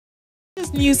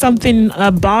just knew something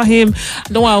about him.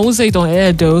 No, I won't say it on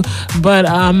air though. But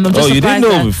I'm just you didn't know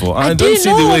that before. I don't see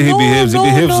the way he behaves. He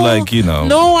behaves like,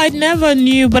 No, I never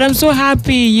knew. But I'm so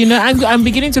happy. I'm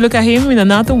beginning to look at him in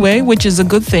another way, which is a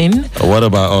good thing. What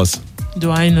about us? Do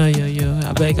I know you?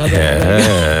 I beg.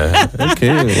 Yeah. Okay.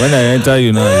 When I enter,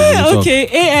 Okay.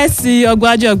 ASC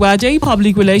Ogbaje,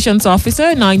 Public Relations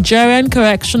Officer, Nigerian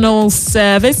Correctional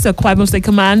Service, Akwa State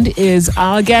Command, is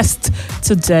our guest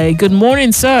today. Good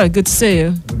morning, sir. Good to see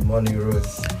you. Good morning,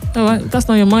 Rose. Oh, that's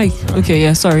not your mic. Okay,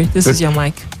 yeah, sorry. This is your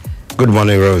mic. Good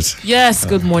morning, Rose. Yes,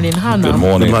 good morning. How now? Good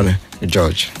morning. Good morning,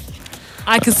 George.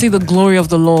 I can see the glory of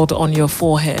the Lord on your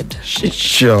forehead.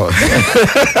 Sure.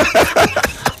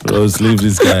 Rose, leave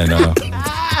this guy now.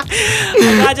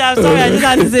 Ogbaje, I'm sorry, I just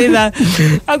had to say that.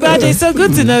 Ogbaje, it's so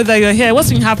good to know that you're here.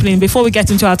 What's been happening? Before we get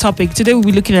into our topic, today we'll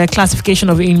be looking at classification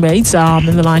of inmates in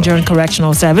the Nigerian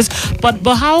Correctional Service. But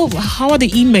how are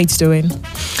the inmates doing?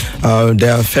 They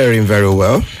are faring very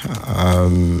well.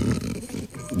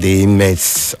 The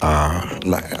inmates are,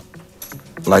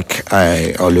 like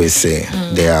I always say,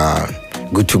 they are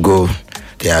good to go.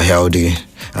 They are healthy,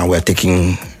 and we're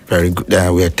taking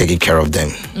we are taking care of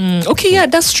them. Okay, yeah,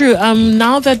 that's true.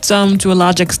 Now that to a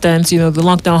large extent, the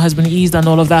lockdown has been eased and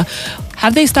all of that,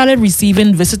 have they started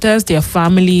receiving visitors, their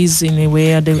families, in a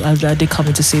way? Are they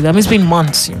coming to see them? It's been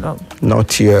months,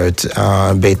 Not yet,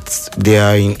 but they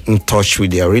are in touch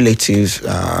with their relatives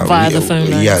via the phone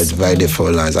lines. Yes, via the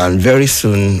phone lines, and very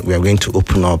soon we are going to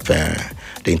open up the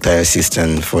entire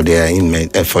system for their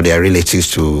for their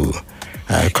relatives to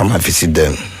come and visit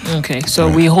them. Okay, so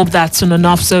we hope that soon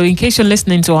enough. So in case you're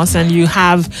listening to us and you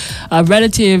have a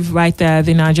relative right there at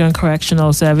the Nigerian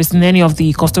Correctional Service in any of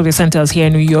the custodial centers here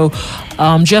in Uyo,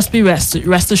 just be rest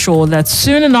assured that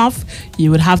soon enough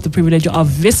you would have the privilege of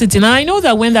visiting. And I know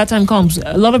that when that time comes,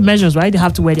 a lot of measures, right? They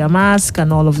have to wear their mask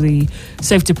and all of the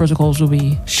safety protocols will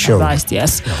be advised,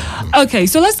 yes. Okay,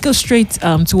 so let's go straight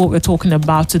to what we're talking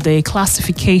about today,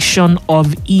 classification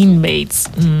of inmates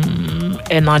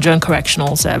in Nigerian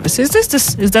Correctional Service.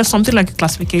 Is there something like a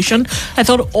classification? I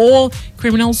thought all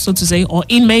criminals, so to say, or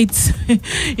inmates,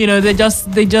 they're just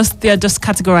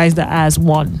categorized as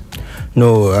one.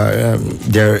 No,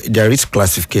 there is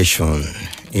classification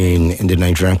in the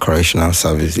Nigerian Correctional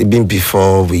Service. Even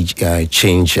before we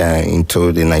change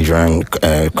into the Nigerian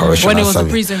Correctional Service. When it was a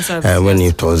prison service. When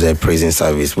it was a prison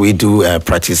service. We do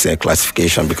practice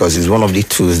classification because it's one of the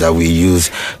tools that we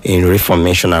use in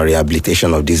reformation and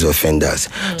rehabilitation of these offenders.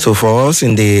 So for us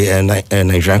in the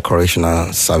Nigerian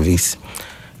Correctional Service,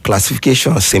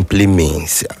 classification simply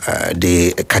means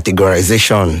the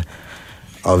categorization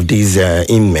of these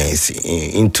inmates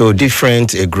into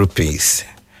different groupings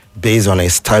based on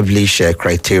established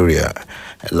criteria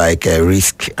like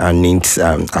risk and needs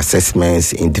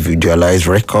assessments, individualized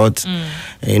records,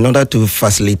 in order to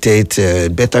facilitate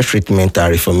better treatment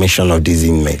and reformation of these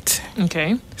inmates.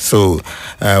 Okay. So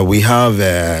we have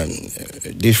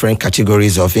different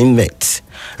categories of inmates.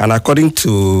 And according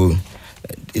to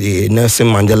the Nelson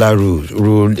Mandela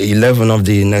Rule 11 of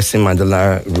the Nelson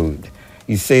Mandela Rule,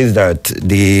 it says that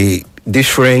the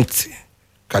different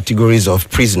categories of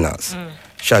prisoners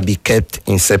shall be kept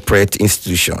in separate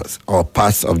institutions or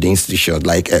parts of the institution,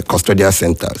 like custodial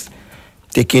centers,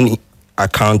 taking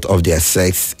account of their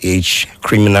sex, age,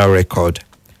 criminal record,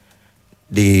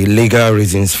 the legal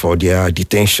reasons for their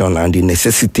detention, and the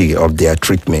necessity of their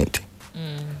treatment.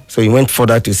 So he went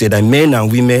further to say that men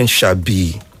and women shall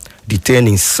be detained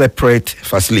in separate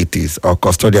facilities or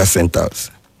custodial centers.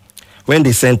 When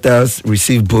the centers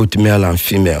receive both male and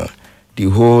female, the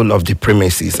whole of the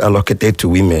premises allocated to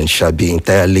women shall be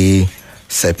entirely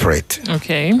separate.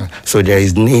 Okay. So there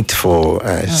is need for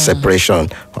separation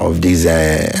of these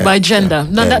by gender.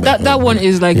 No, that one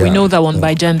is like we know that one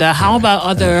by gender. How about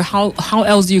other? How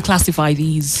else do you classify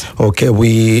these? Okay,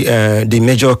 the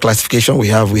major classification we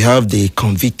have the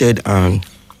convicted and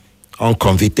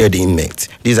unconvicted inmates.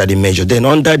 These are the major. Then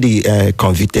under the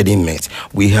convicted inmates,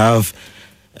 we have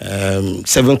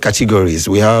 7 categories.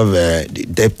 We have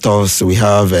debtors, we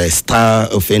have star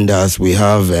offenders, we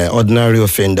have ordinary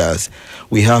offenders,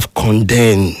 we have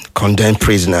condemned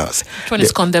prisoners. Which one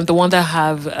is condemned? The one that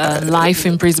have life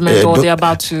imprisonment, or they're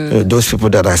about to? Those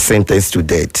people that are sentenced to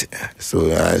death.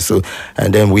 So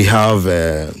and then we have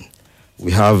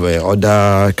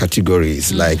other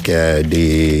categories like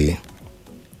the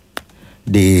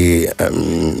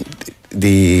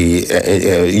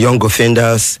young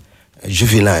offenders,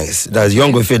 juveniles. That's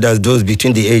young offenders, those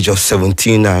between the age of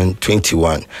 17 and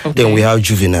 21. Okay. Then we have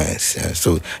juveniles.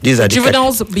 So these are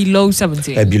juveniles below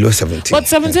 17. Below 17. But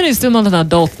 17 is still not an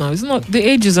adult now. It's not. The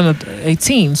age isn't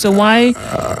 18. So why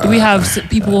do we have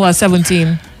people who are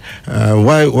 17?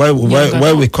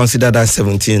 Why we consider that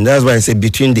 17? That's why I say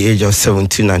between the age of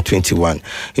 17 and 21.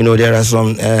 There are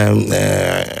some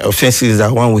offenses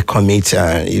that one will commit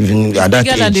even at that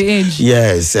age. The age.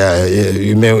 Yes,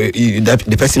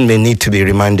 the person may need to be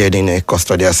remanded in a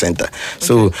custodial center.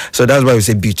 Okay. So that's why we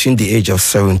say between the age of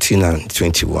 17 and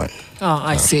 21. Oh,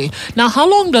 I see. Now, how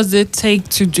long does it take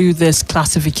to do this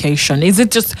classification? Is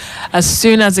it just as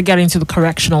soon as they get into the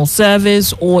correctional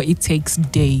service, or it takes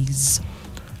days?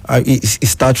 It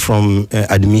starts from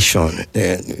admission.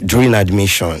 During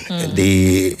admission,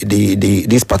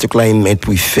 this particular inmate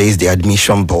will face the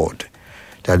admission board.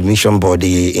 The admission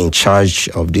body in charge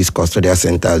of this custodial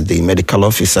center, the medical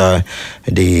officer,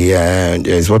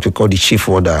 is what we call the chief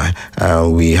warder.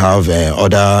 We have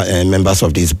other members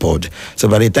of this board. So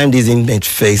by the time these inmates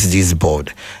face this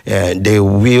board, they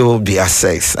will be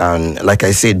assessed. And like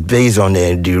I said, based on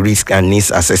the risk and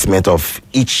needs assessment of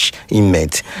each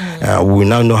inmate, we will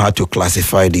now know how to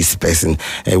classify this person,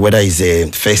 whether he's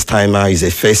a first timer, he's a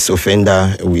first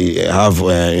offender. We have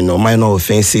minor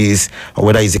offenses, or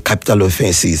whether he's a capital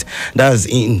offense. That's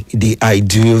in the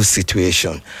ideal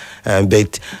situation.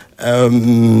 But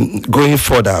going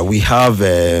further, we have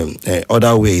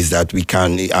other ways that we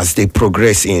can, as they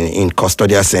progress in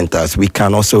custodial centers, we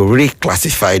can also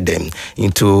reclassify them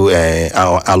into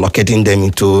allocating them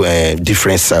into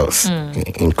different cells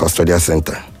in custodial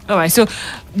center. All right, so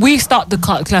we start the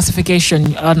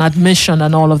classification on admission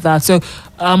and all of that. So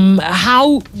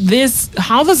how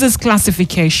does this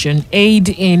classification aid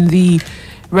in the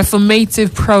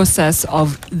reformative process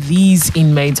of these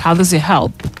inmates? How does it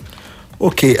help?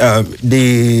 Okay,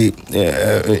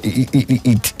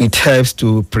 it helps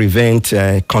to prevent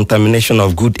contamination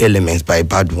of good elements by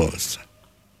bad ones.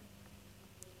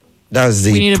 That's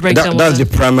the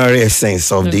primary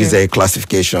essence of this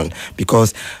classification,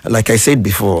 because, like I said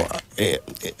before,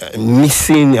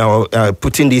 missing or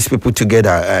putting these people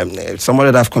together,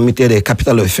 somebody that have committed a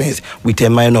capital offense with a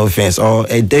minor offense, or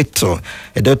a debtor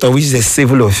which is a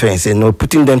civil offense,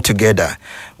 putting them together,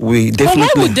 we definitely.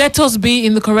 But why would debtors be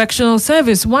in the correctional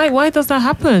service? Why does that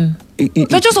happen?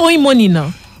 They're just owing money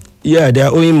now. Yeah, they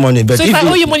are owing money. But so if I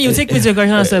owe you money, you take me to the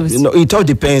correctional service? It all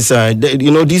depends.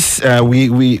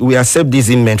 We accept this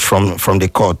inmate from the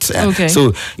court. Okay.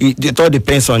 So it all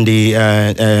depends on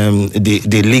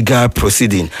the legal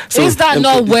proceeding. So, is that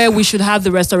not where we should have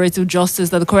the restorative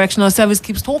justice that the correctional service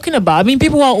keeps talking about? I mean,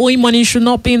 people who are owing money should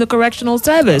not be in the correctional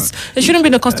service. They shouldn't be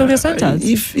in the custodial centers.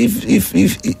 If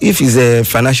it's a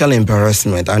financial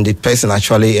embarrassment and the person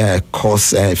actually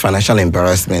cause financial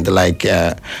embarrassment, like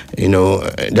there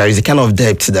is a kind of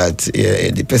debt that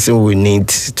the person will need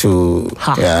to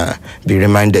be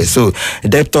reminded. So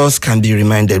debtors can be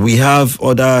reminded. We have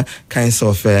other kinds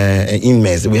of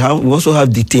inmates. We also have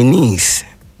detainees.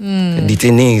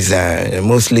 Detainees,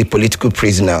 mostly political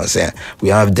prisoners. We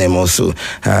have them also.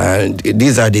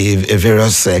 These are the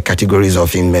various categories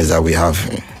of inmates that we have.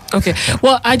 Okay.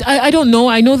 Well, I don't know.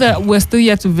 I know that we're still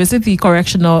yet to visit the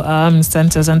correctional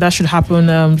centers, and that should happen.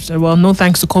 No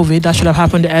thanks to COVID, that should have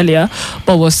happened earlier,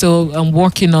 but we're still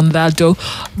working on that, though.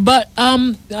 But how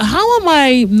am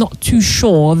I not too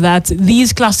sure that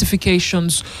these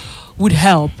classifications would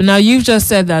help? Now, you've just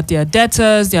said that there are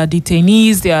debtors, there are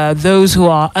detainees, there are those who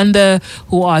are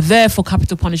there for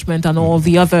capital punishment, and all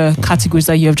the other categories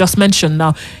that you have just mentioned.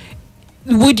 Now,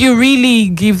 would you really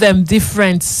give them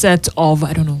different set of,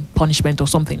 punishment or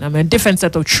something? I mean, different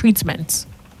set of treatments?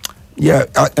 Yeah,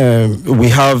 we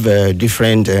have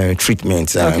different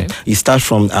treatments. It starts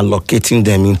from allocating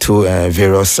them into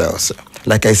various cells.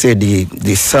 Like I said,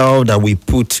 the cell that we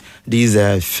put these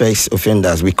first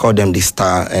offenders, we call them the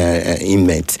star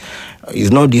inmates.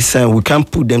 It's not the same. We can't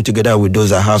put them together with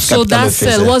those that have capital offenses. So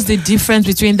that cell, what's the difference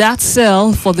between that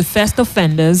cell for the first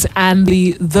offenders and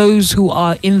those who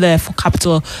are in there for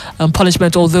capital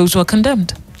punishment, or those who are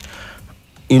condemned?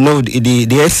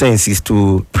 The essence is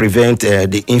to prevent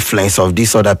the influence of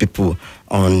these other people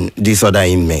on these other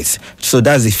inmates. So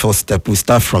that's the first step. We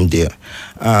start from there.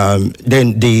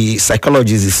 Then the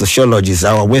psychologists, the sociologists,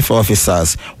 our welfare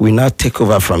officers will now take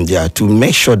over from there to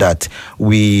make sure that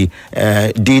we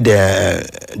did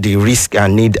the risk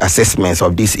and need assessments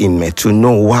of this inmate to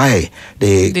know why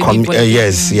they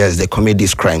commit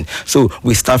this crime. So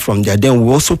we start from there. Then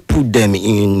we also put them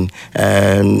in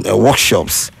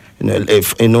workshops.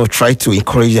 Try to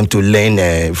encourage them to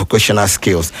learn vocational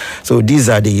skills. So these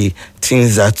are the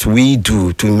things that we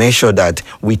do to make sure that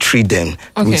we treat them.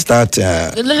 Okay. We start.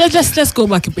 Let's go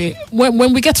back a bit.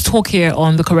 When we get to talk here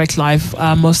on The Correct Life,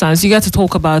 most times you get to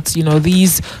talk about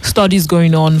these studies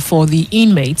going on for the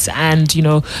inmates, and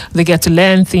they get to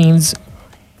learn things.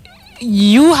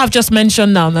 You have just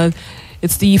mentioned now that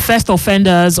it's the first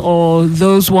offenders or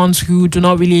those ones who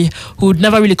never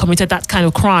really committed that kind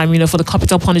of crime, for the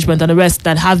capital punishment and the rest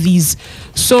that have these.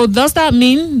 So does that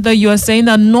mean that you are saying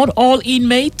that not all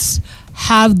inmates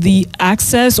have the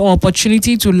access or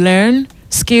opportunity to learn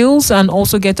skills and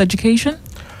also get education?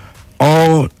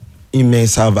 All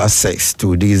inmates have access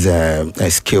to these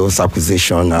skills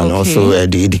acquisition and also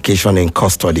the education in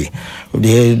custody.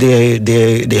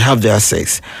 They have the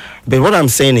access. But what I'm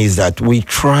saying is that we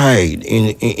tried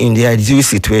in the ideal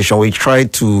situation, we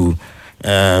tried to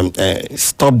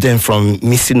stop them from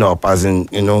messing up, as in,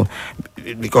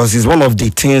 because it's one of the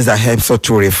things that helps us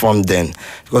to reform them.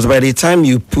 Because by the time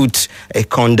you put a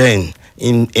condemned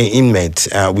inmate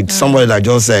with somebody that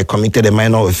just committed a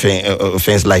minor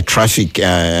offense like traffic,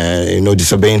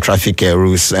 disobeying traffic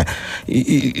rules,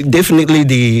 definitely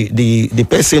the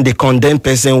person, the condemned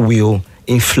person, will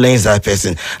influence that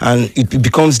person, and it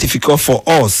becomes difficult for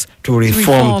us to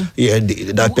reform.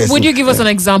 That person. Would you give us an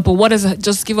example?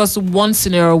 Just give us one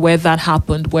scenario where that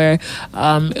happened, where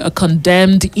a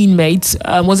condemned inmate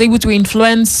was able to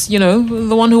influence,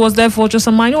 the one who was there for just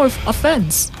a minor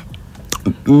offense?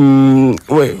 When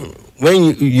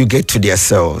you get to their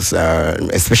cells,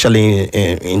 especially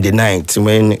in the night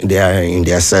when they are in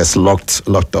their cells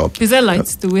locked up. Is there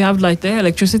lights? Do we have light there?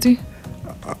 Electricity?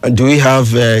 Do we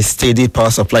have a steady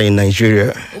power supply in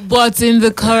Nigeria? But in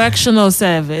the correctional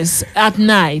service at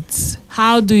night,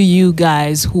 how do you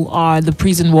guys, who are the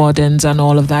prison wardens and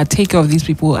all of that, take care of these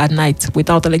people at night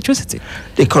without electricity?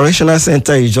 The correctional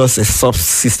center is just a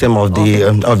subsystem of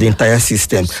the entire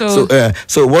system.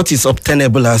 So what is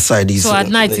obtainable outside is. So at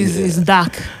night is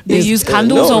dark. They use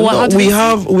candles or what? We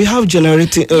have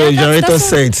generator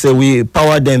sets. So we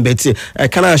power them, but I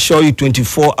cannot assure you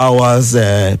 24 hours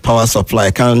power supply.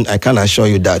 I can assure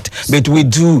you that. But we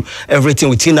do everything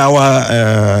within our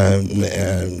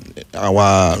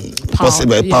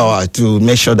power to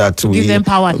make sure that we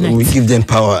give them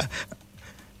power.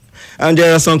 And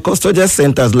there are some custodial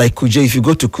centers like Kuje. If you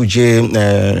go to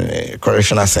Kuje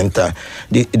Correctional Center,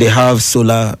 they have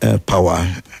solar power.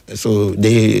 So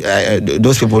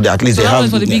those people, at least so they have.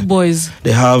 For the big boys.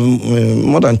 They have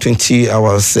more than 20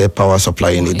 hours power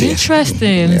supply in a day.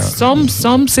 Interesting. Yeah.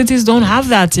 Some cities don't have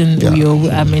that in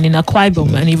in Akwa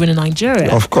Ibom and even in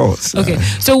Nigeria. Of course. Okay,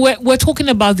 so we're talking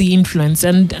about the influence,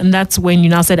 and that's when you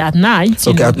now said at night.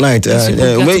 At night,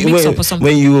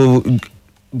 when you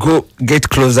get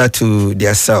closer to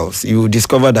their cells, you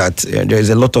discover that there is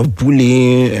a lot of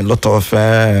bullying, a lot of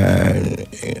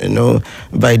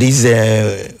by these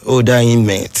older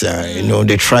inmates.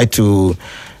 They try to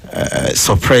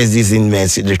suppress these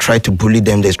inmates. They try to bully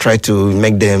them. They try to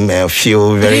make them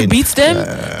feel very. They beat them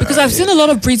because I've seen a lot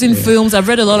of prison films. I've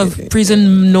read a lot of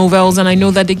prison novels, and I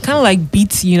know that they kind of like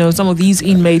beat some of these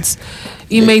inmates.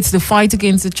 They fight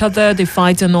against each other. They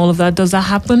fight and all of that. Does that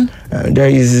happen? There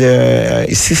is a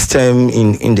system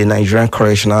in the Nigerian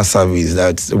Correctional Service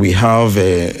that we have,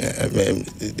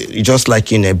 just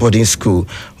like in a boarding school,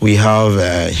 we have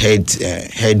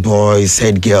head boys,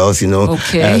 head girls,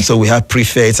 Okay. So we have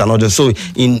prefects and others. So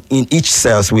in each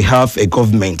cells, we have a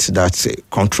government that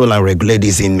control and regulate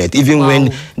these inmates, even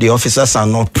when the officers are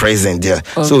not present there.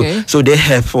 Okay. So they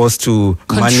help us to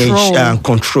manage and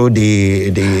control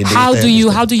the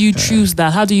How do you choose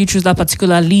that? How do you choose that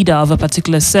particular leader of a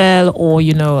particular cell or,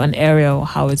 an area, or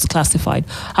how it's classified?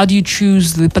 How do you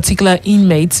choose the particular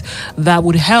inmates that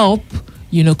would help,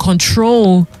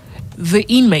 control the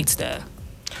inmates there?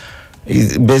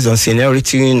 It's based on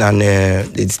seniority and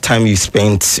the time you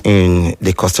spent in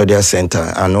the custodial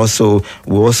center, and also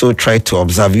we also try to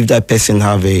observe if that person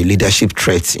have a leadership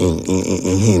trait in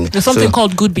him. There's something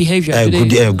called good behavior.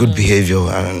 Good behavior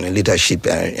and leadership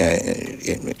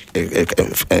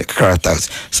characters.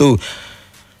 So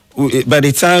by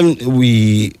the time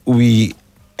we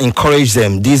encourage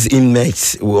them, these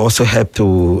inmates will also help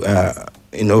to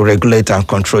regulate and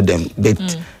control them.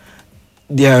 But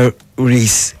there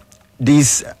is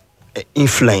this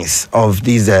influence of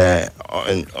these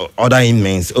other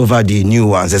inmates over the new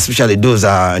ones, especially those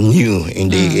are new in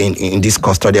this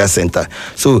custodial center.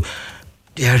 So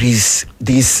there is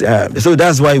this. So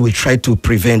that's why we try to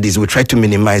prevent this. We try to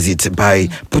minimize it by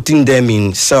putting them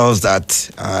in cells that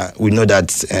we know that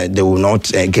they will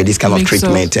not get this kind of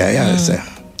treatment.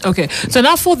 Okay, so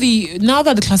now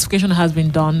that the classification has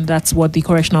been done, that's what the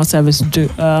correctional service do.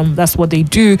 That's what they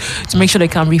do to make sure they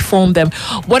can reform them.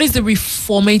 What is the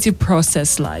reformative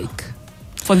process like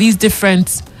for these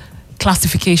different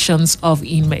classifications of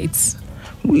inmates?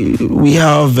 We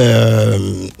have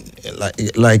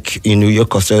like in New York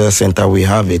Custodial Center, we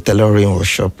have a tailoring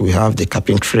workshop, we have the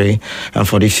carpentry, and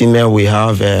for the female, we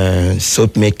have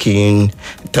soap making,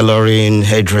 tailoring,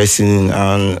 hairdressing,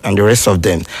 and the rest of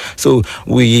them. So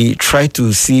we try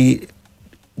to see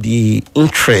the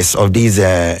interest of these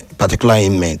particular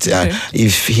inmates. Okay.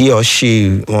 If he or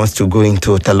she wants to go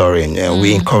into tailoring,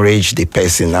 we encourage the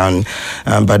person, and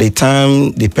by the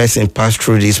time the person pass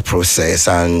through this process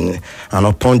and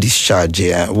upon discharge,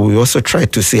 we also try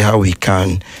to see how we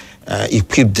can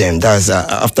equip them. That's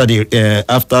after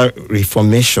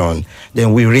reformation,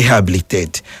 then we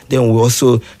rehabilitate. Then we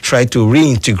also try to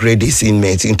reintegrate these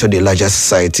inmates into the larger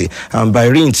society. And by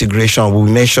reintegration, we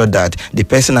make sure that the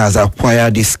person has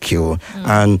acquired this skill,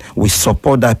 and we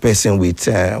support that person with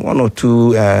one or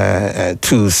two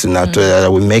tools that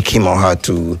will make him or her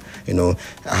to,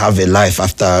 have a life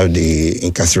after the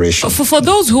incarceration. For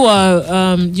those who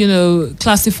are,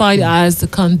 classified as the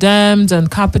condemned and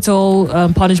capital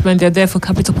punishment, they're there for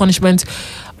capital punishment.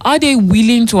 Are they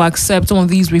willing to accept some of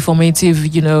these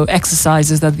reformative,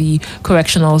 exercises that the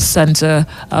correctional center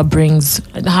brings?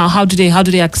 How do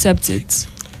they accept it?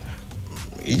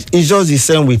 It's just the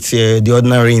same with the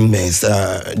ordinary inmates.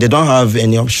 They don't have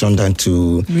any option than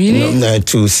to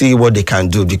to see what they can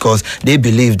do, because they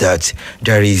believe that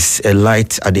there is a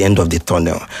light at the end of the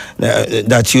tunnel.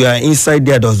 That you are inside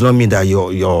there does not mean that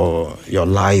your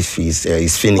life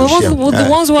is finished. Well, the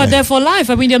ones who are there for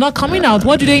life, I mean, they're not coming out.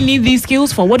 What do they need these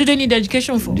skills for? What do they need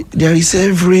education for? There is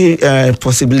every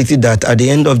possibility that at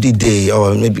the end of the day,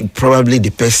 or maybe probably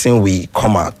the person will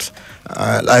come out.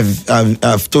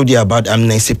 I've told you about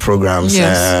amnesty programs.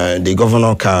 Yes. The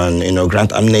governor can,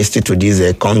 grant amnesty to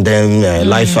these condemned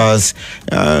lifers.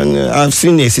 And I've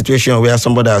seen a situation where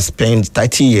somebody has spent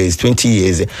 30 years, 20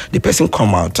 years. The person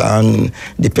come out, and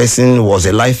the person was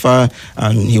a lifer,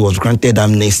 and he was granted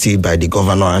amnesty by the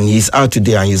governor, and he's out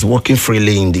today, and he's working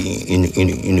freely in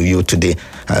you today.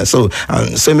 So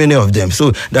many of them.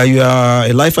 So that you are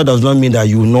a lifer does not mean that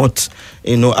you will not,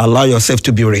 allow yourself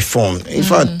to be reformed. In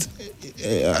fact,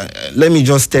 let me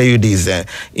just tell you this: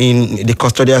 in the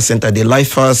custodial center, the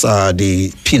lifers are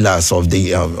the pillars of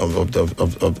the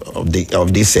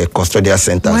of these custodial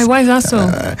centers. Why is that so?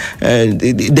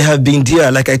 They have been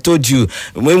there. Like I told you,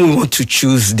 when we want to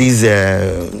choose these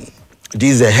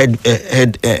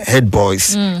head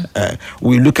boys,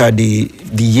 we look at the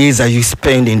years that you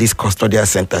spend in this custodial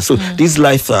center. So these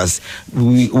lifers,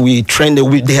 we train them.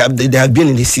 They have been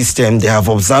in the system. They have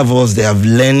observed us. They have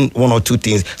learned one or two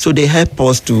things. So they help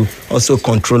us to also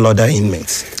control other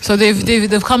inmates. So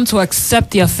they've come to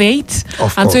accept their fate,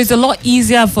 Of and course. so it's a lot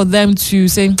easier for them to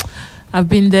say, I've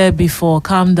been there before,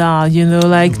 calm down,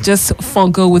 just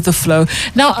go with the flow.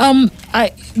 Now,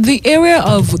 the area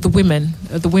of the women,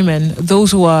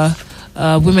 those who are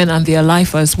women and their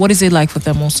lifers, what is it like for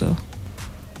them also?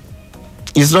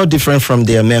 It's not different from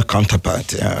their male counterpart.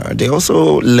 They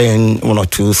also learn one or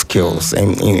two skills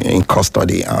in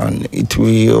custody, and it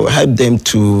will help them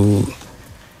to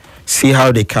see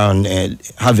how they can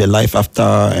have a life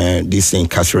after this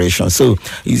incarceration. So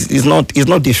it's not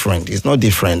different. It's not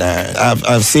different.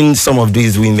 I've seen some of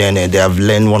these women, they have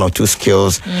learned one or two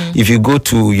skills. If you go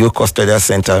to your custodial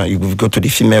center, you go to the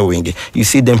female wing, you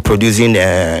see them producing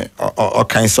all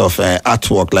kinds of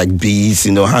artwork like beads,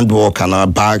 handwork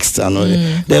and bags. And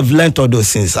they've learned all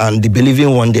those things, and they believe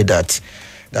in one day that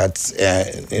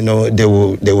they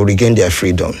will regain their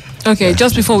freedom. Okay,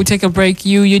 just before we take a break,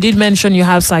 you did mention you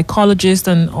have psychologists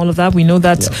and all of that. We know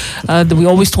that, that we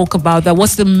always talk about that.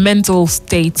 What's the mental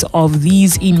state of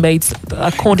these inmates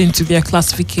according to their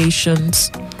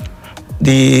classifications?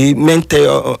 The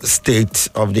mental state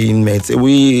of the inmates,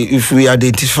 if we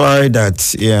identify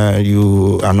that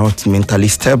you are not mentally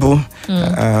stable,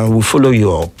 we'll follow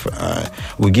you up.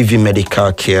 We'll give you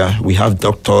medical care. We have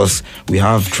doctors, we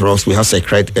have drugs, we have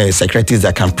psychiatrists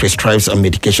that can prescribe some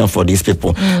medication for these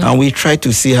people. And we try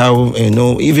to see how,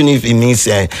 even if it means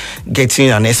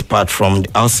getting an expert from the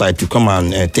outside to come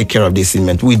and take care of this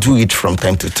inmate, we do it from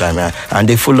time to time. And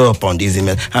they follow up on these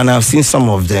inmates. And I've seen some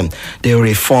of them, they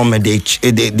reform,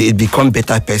 they become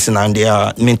better person, and they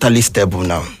are mentally stable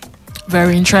now.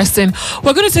 Very interesting.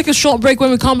 We're going to take a short break.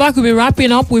 When we come back, we'll be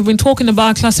wrapping up. We've been talking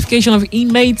about classification of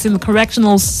inmates in the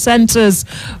correctional centers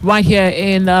right here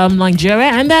in Nigeria.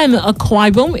 And then Akwa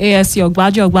Ibom, ASC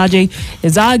Ogbaje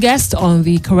is our guest on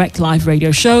the Correct Live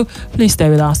radio show. Please stay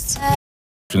with us.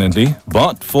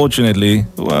 But fortunately,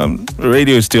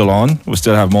 radio is still on. We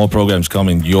still have more programs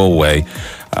coming your way.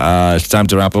 It's time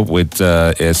to wrap up with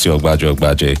ASC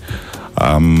Ogbaje.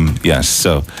 Yes,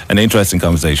 so an interesting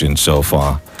conversation so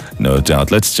far. No doubt.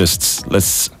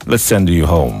 Let's send you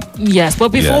home. Yes, but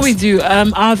before Yes. we do,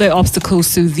 are there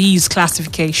obstacles to these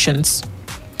classifications?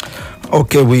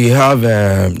 Okay, we have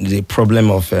the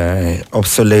problem of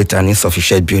obsolete and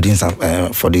insufficient buildings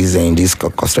for these in this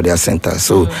custodial center.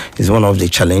 So it's one of the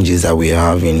challenges that we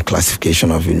have in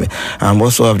classification of inmates. And we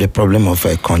also have the problem of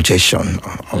congestion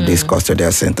of this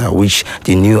custodial center, which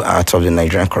the new Act of the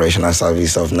Nigerian Correctional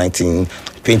Service of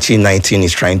 2019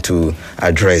 is trying to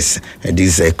address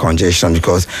this congestion,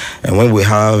 because when we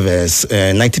have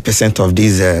 90% of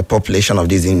this population of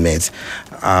these inmates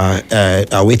are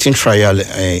awaiting trial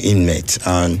inmates,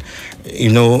 and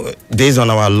based on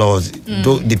our laws,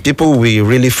 the people we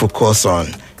really focus on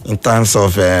in terms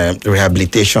of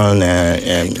rehabilitation,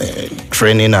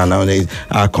 training, and all this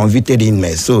are convicted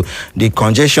inmates. So the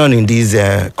congestion in these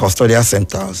custodial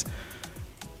centers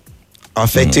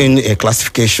affecting a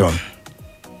classification.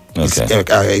 Okay.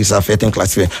 It's affecting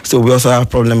classification. So we also have a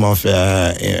problem of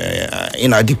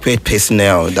inadequate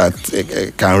personnel that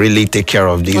can really take care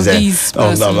of these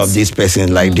persons,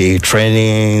 like the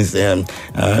trainings,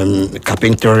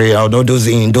 carpentry, all those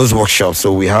in those workshops.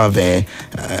 So we have inadequate.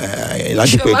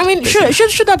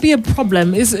 Should that be a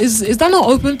problem? Is that not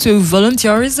open to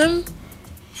volunteerism?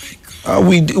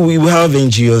 We have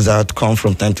NGOs that come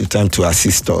from time to time to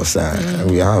assist us.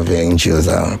 We have NGOs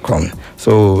that come.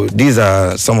 So these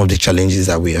are some of the challenges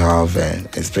that we have,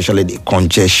 especially the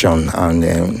congestion and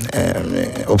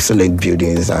obsolete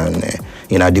buildings and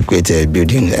inadequate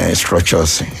building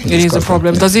structures. It is a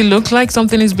problem. Does it look like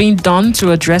something is being done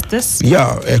to address this?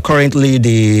 Yeah, currently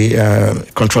the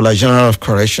Controller General of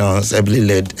Corrections, ably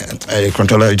led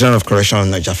Controller General of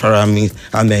Corrections, Jafar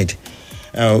Ahmed,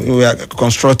 we are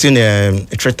constructing a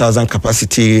 3,000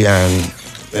 capacity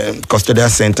custodial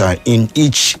center in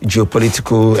each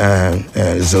geopolitical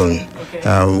zone. Okay.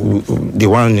 The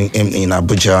one in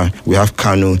Abuja, we have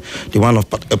Kanu. The one of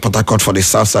Port Harcourt for the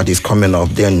south side is coming up.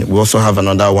 Then we also have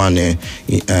another one in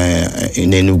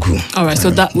Enugu. All right,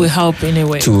 so that will help in a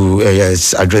way to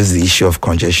address the issue of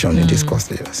congestion in this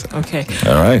custodial center. Okay.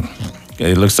 All right.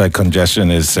 It looks like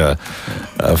congestion is a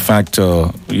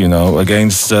factor,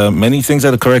 against many things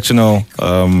that the correctional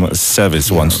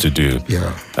service wants to do.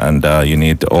 Yeah. And you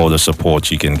need all the support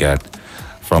you can get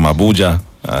from Abuja.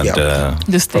 And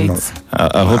the states.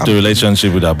 I hope the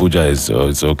relationship with Abuja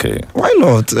is okay. Why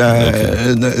not?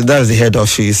 That's the head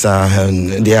office.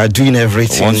 They are doing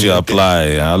everything. Once you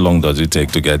apply, how long does it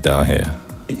take to get down here?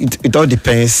 It all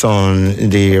depends on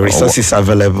the resources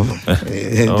available.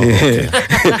 Okay.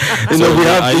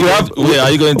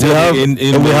 Are you going to tell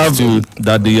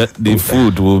that the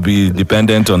food will be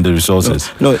dependent on the resources?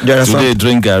 No, there are they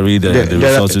drink Gary, the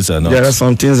resources are not? There are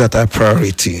some things that are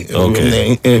priority.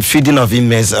 Okay. Feeding of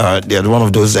inmates, they are one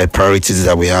of those priorities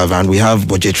that we have, and we have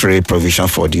budgetary provision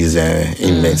for these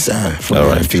inmates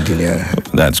for feeding. Yeah.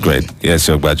 That's great. Yes,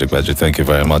 Ogbaje, thank you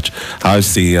very much.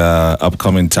 How's the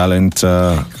upcoming talent?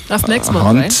 That's next month,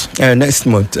 hunt? Right? Next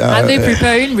month. Are they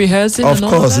preparing, rehearsing? Of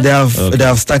course, they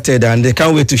have started, and they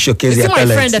can't wait to showcase their talent. Is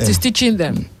it my friend that is teaching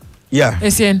them? Yeah.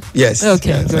 Etienne? Yes. Okay.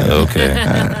 Yes. Okay.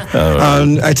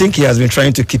 And I think he has been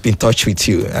trying to keep in touch with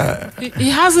you. He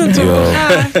hasn't. Your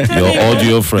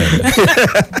audio friend.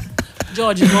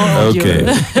 George is not audio.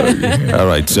 Okay. All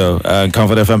right. So,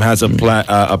 Comfort FM has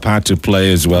a part to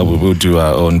play as well. We will do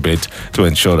our own bit to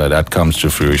ensure that comes to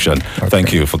fruition. Okay.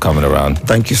 Thank you for coming around.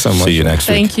 Thank you so much. See you next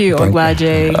week. Thank you,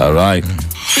 Ogbaje. All right.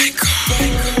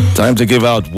 Time to give out